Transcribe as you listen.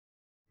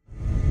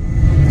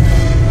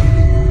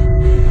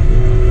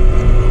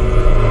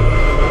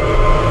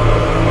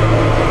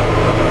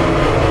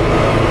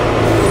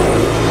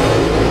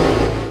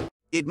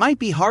It might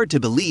be hard to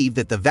believe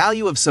that the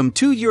value of some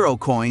 €2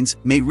 coins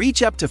may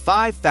reach up to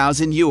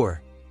 5,000 euro.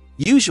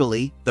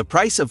 Usually, the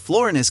price of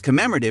Florinus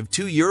commemorative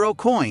 €2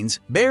 coins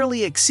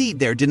barely exceed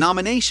their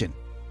denomination.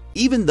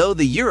 Even though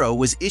the euro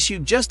was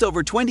issued just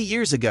over 20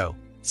 years ago,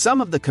 some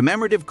of the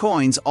commemorative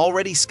coins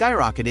already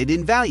skyrocketed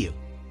in value.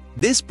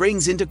 This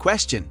brings into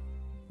question,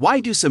 why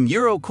do some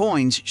euro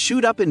coins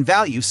shoot up in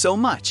value so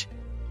much?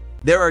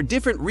 There are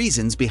different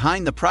reasons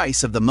behind the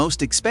price of the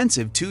most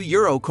expensive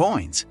 €2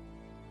 coins.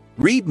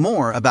 Read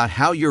more about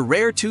how your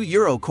rare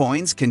 €2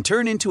 coins can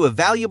turn into a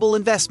valuable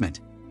investment.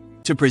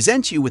 To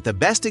present you with the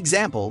best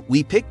example,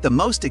 we picked the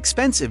most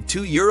expensive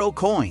 €2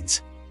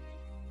 coins.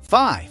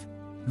 5.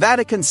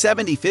 Vatican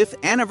 75th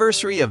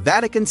Anniversary of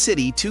Vatican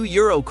City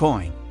 €2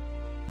 coin.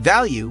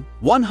 Value,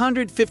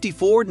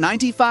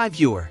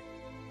 €154.95.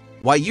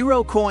 Why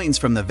euro coins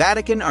from the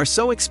Vatican are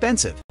so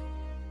expensive?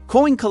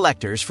 Coin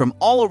collectors from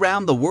all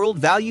around the world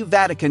value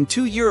Vatican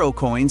 €2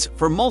 coins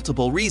for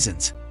multiple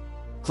reasons.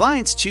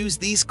 Clients choose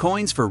these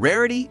coins for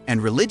rarity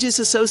and religious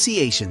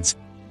associations.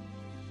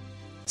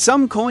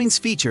 Some coins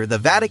feature the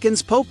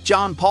Vatican's Pope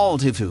John Paul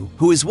II,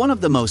 who is one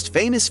of the most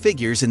famous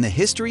figures in the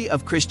history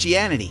of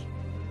Christianity.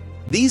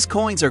 These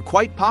coins are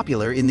quite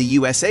popular in the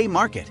USA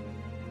market.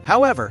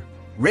 However,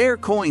 rare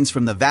coins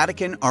from the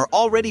Vatican are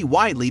already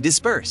widely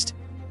dispersed.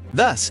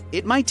 Thus,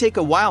 it might take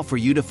a while for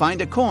you to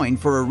find a coin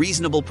for a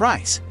reasonable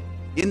price.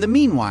 In the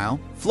meanwhile,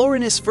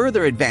 Florinus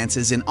further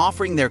advances in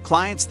offering their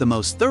clients the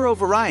most thorough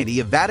variety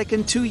of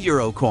Vatican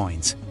 €2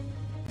 coins.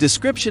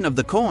 Description of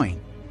the coin.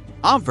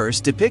 Obverse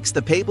depicts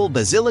the papal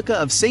Basilica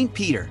of St.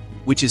 Peter,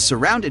 which is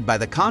surrounded by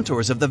the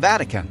contours of the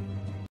Vatican.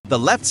 The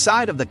left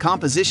side of the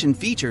composition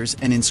features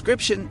an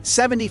inscription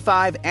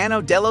 75 Anno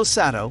dello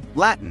Stato,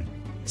 Latin,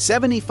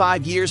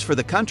 75 years for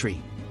the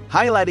country,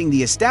 highlighting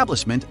the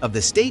establishment of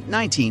the state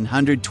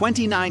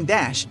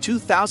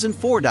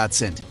 1929-2004.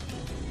 St.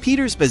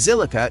 Peter's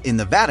Basilica in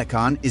the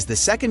Vatican is the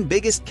second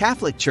biggest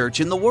Catholic church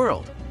in the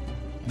world.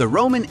 The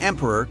Roman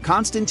Emperor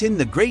Constantine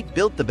the Great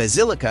built the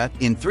basilica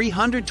in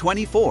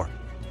 324.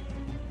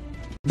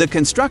 The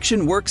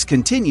construction works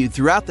continued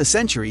throughout the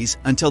centuries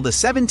until the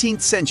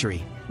 17th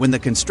century, when the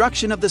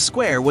construction of the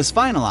square was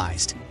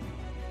finalized.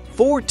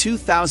 4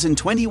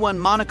 2021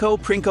 Monaco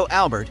Princo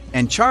Albert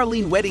and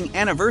Charlene wedding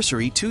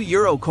anniversary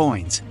 €2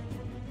 coins.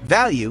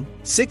 Value,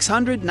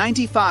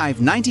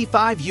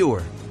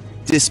 €695.95.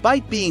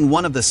 Despite being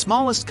one of the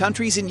smallest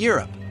countries in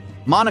Europe,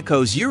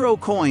 Monaco's euro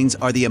coins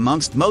are the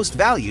amongst most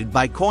valued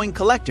by coin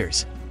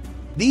collectors.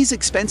 These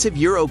expensive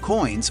euro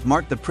coins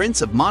mark the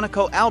Prince of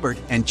Monaco Albert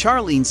and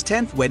Charlene's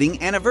 10th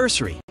wedding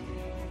anniversary.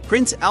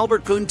 Prince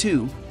Albert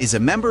II is a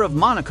member of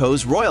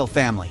Monaco's royal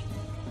family.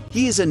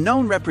 He is a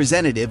known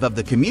representative of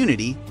the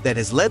community that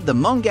has led the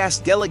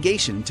Monegasque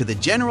delegation to the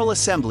General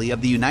Assembly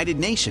of the United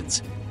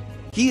Nations.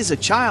 He is a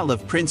child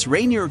of Prince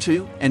Rainier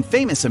II and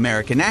famous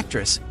American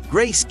actress,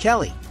 Grace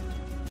Kelly.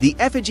 The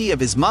effigy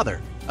of his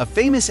mother, a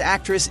famous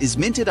actress, is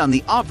minted on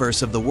the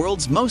obverse of the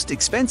world's most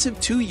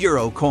expensive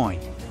 €2 coin.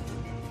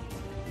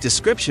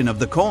 Description of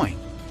the coin.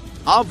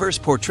 Obverse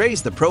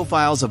portrays the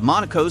profiles of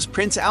Monaco's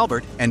Prince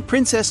Albert and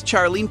Princess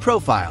Charlene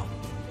profile.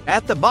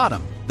 At the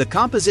bottom, the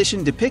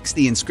composition depicts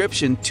the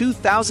inscription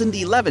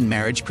 2011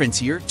 Marriage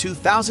Prince Year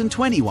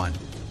 2021,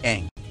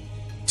 Eng.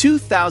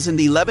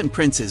 2011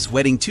 Prince's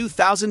Wedding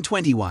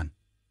 2021.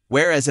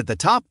 Whereas at the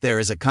top there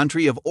is a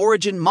country of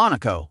origin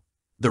Monaco.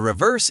 The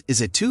reverse is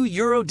a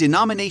 €2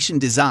 denomination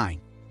design.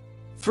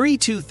 3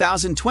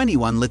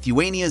 2021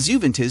 Lithuania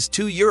Žuvintas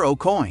 €2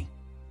 coin.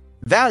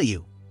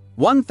 Value,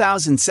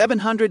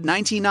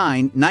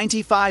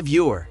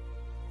 €1,799.95.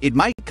 It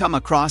might come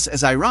across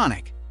as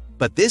ironic,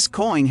 but this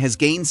coin has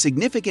gained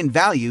significant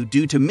value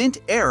due to mint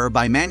error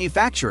by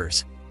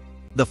manufacturers.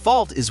 The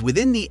fault is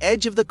within the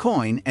edge of the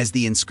coin, as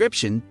the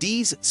inscription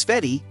Dies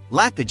Sveti,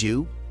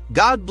 Latviju,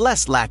 God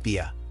bless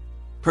Latvia,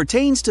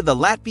 pertains to the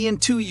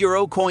Latvian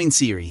 €2 coin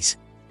series.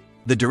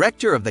 The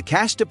director of the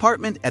cash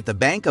department at the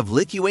Bank of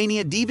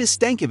Lithuania Divis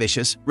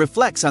Stankevičius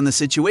reflects on the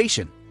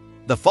situation.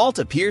 The fault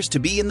appears to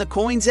be in the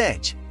coin's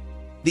edge.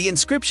 The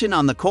inscription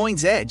on the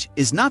coin's edge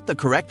is not the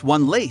correct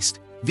one, laced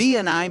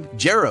Vienaim,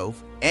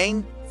 Gerov,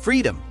 Eng,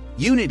 freedom,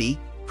 unity,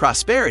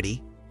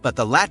 prosperity, but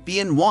the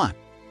Latvian one.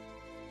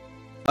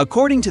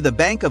 According to the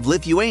Bank of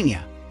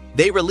Lithuania,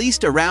 they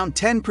released around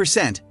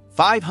 10%,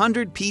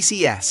 500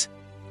 PCS,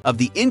 of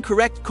the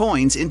incorrect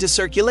coins into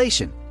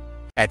circulation.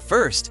 At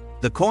first,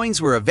 the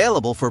coins were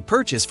available for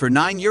purchase for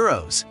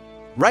 €9.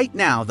 Right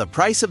now, the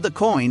price of the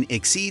coin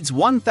exceeds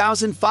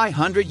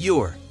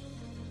 €1,500.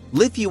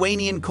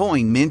 Lithuanian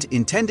coin mint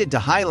intended to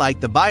highlight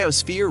the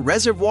biosphere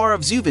reservoir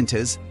of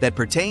Žuvintas that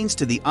pertains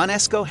to the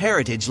UNESCO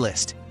Heritage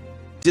List.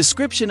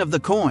 Description of the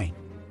coin.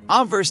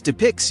 Obverse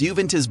depicts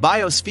Žuvintas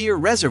biosphere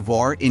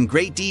reservoir in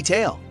great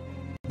detail.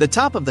 The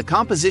top of the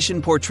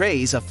composition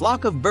portrays a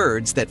flock of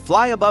birds that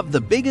fly above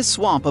the biggest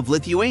swamp of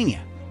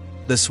Lithuania.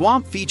 The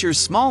swamp features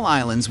small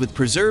islands with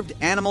preserved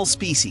animal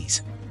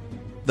species.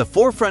 The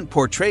forefront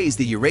portrays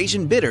the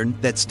Eurasian bittern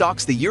that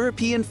stalks the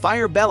European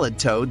fire-bellied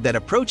toad that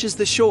approaches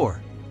the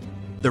shore.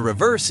 The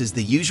reverse is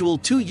the usual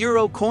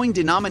 €2 coin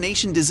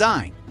denomination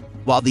design,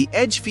 while the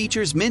edge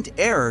features mint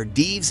error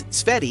Dives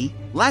Sveti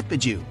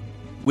Latbiju,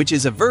 which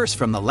is a verse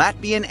from the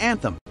Latvian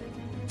anthem.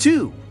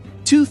 2.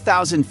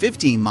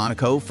 2015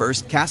 Monaco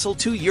First Castle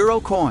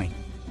 €2 coin.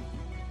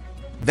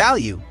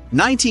 Value,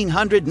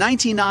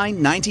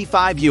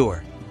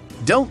 €1,999.95.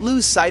 Don't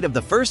lose sight of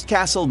the First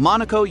Castle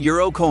Monaco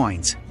Euro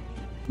coins.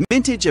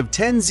 Mintage of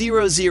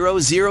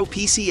 10000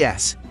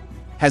 PCS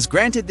has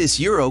granted this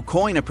Euro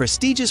coin a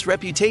prestigious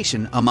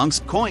reputation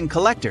amongst coin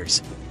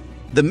collectors.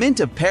 The Mint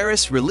of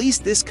Paris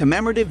released this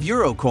commemorative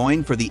Euro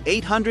coin for the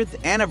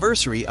 800th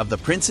anniversary of the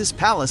Prince's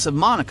Palace of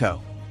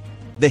Monaco.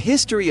 The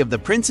history of the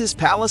Prince's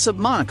Palace of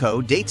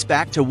Monaco dates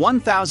back to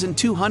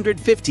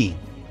 1215.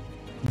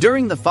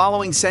 During the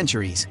following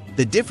centuries,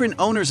 the different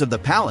owners of the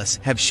palace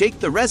have shaped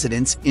the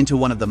residence into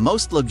one of the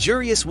most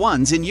luxurious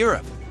ones in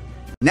Europe.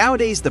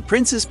 Nowadays, the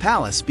Prince's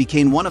Palace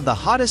became one of the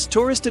hottest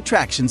tourist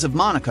attractions of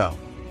Monaco.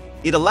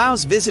 It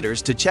allows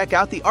visitors to check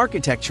out the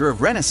architecture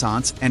of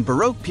Renaissance and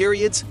Baroque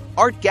periods,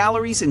 art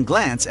galleries, and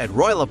glance at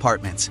royal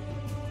apartments.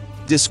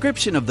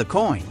 Description of the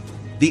coin.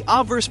 The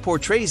obverse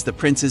portrays the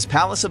Prince's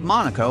Palace of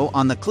Monaco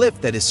on the cliff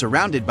that is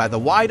surrounded by the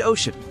wide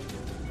ocean.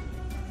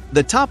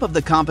 The top of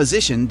the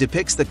composition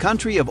depicts the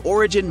country of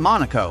origin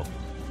Monaco,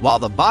 while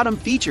the bottom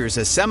features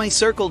a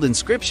semicircled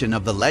inscription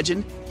of the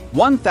legend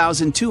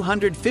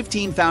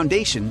 1215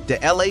 Foundation de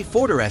la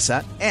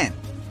Fortaleza n.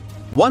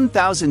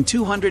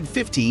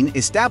 1215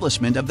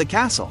 establishment of the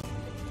castle.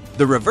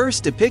 The reverse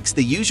depicts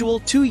the usual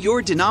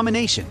 €2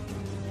 denomination.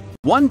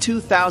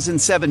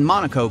 2007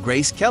 Monaco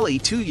Grace Kelly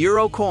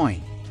 €2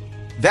 coin.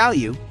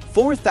 Value,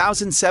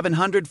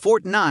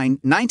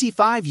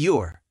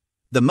 €4,749.95.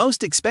 The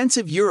most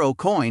expensive Euro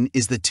coin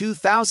is the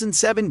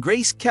 2007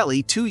 Grace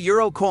Kelly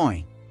 €2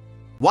 coin.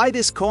 Why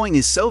this coin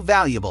is so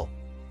valuable?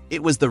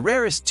 It was the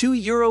rarest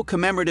 €2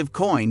 commemorative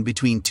coin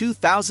between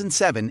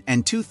 2007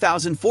 and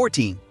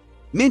 2014,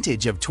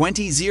 mintage of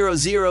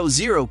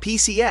 20000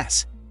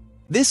 PCS.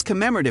 This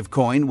commemorative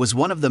coin was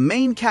one of the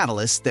main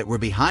catalysts that were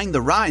behind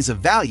the rise of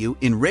value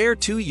in rare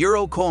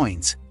 €2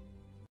 coins.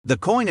 The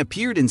coin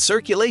appeared in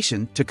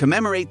circulation to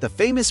commemorate the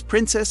famous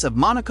Princess of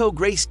Monaco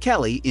Grace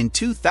Kelly in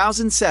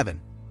 2007.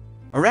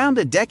 Around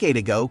a decade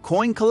ago,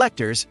 coin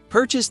collectors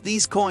purchased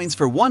these coins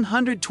for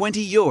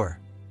 €120.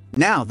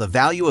 Now the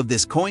value of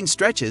this coin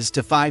stretches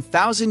to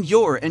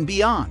 €5,000 and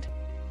beyond.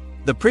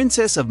 The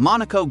Princess of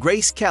Monaco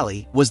Grace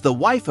Kelly was the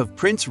wife of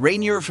Prince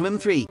Rainier from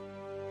III.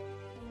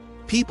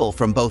 People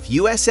from both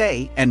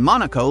USA and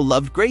Monaco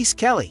loved Grace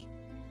Kelly.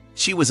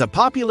 She was a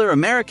popular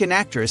American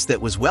actress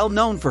that was well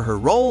known for her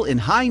role in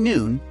High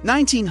Noon,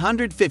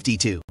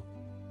 1952.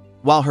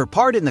 While her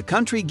part in The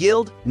Country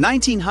Guild,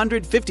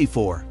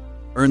 1954,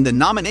 earned the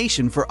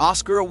nomination for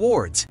Oscar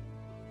awards.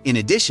 In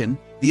addition,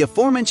 the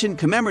aforementioned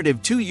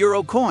commemorative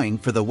 €2 coin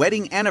for the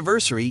wedding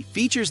anniversary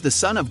features the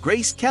son of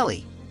Grace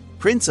Kelly,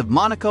 Prince of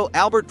Monaco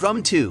Albert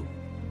Drum II.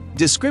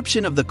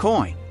 Description of the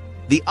coin.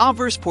 The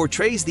obverse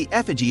portrays the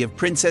effigy of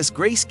Princess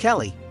Grace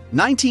Kelly,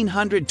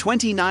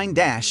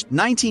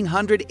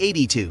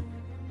 1929–1982.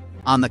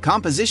 On the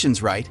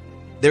composition's right,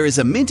 there is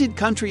a minted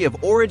country of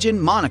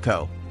origin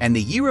Monaco and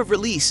the year of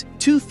release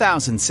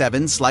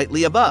 2007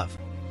 slightly above.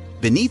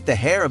 Beneath the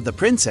hair of the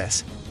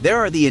princess, there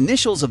are the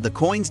initials of the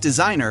coin's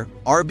designer,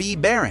 R.B.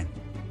 Baron.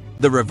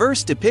 The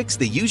reverse depicts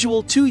the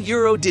usual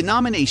 €2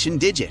 denomination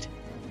digit.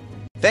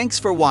 Thanks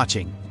for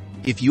watching.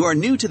 If you are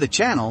new to the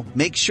channel,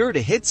 make sure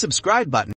to hit subscribe button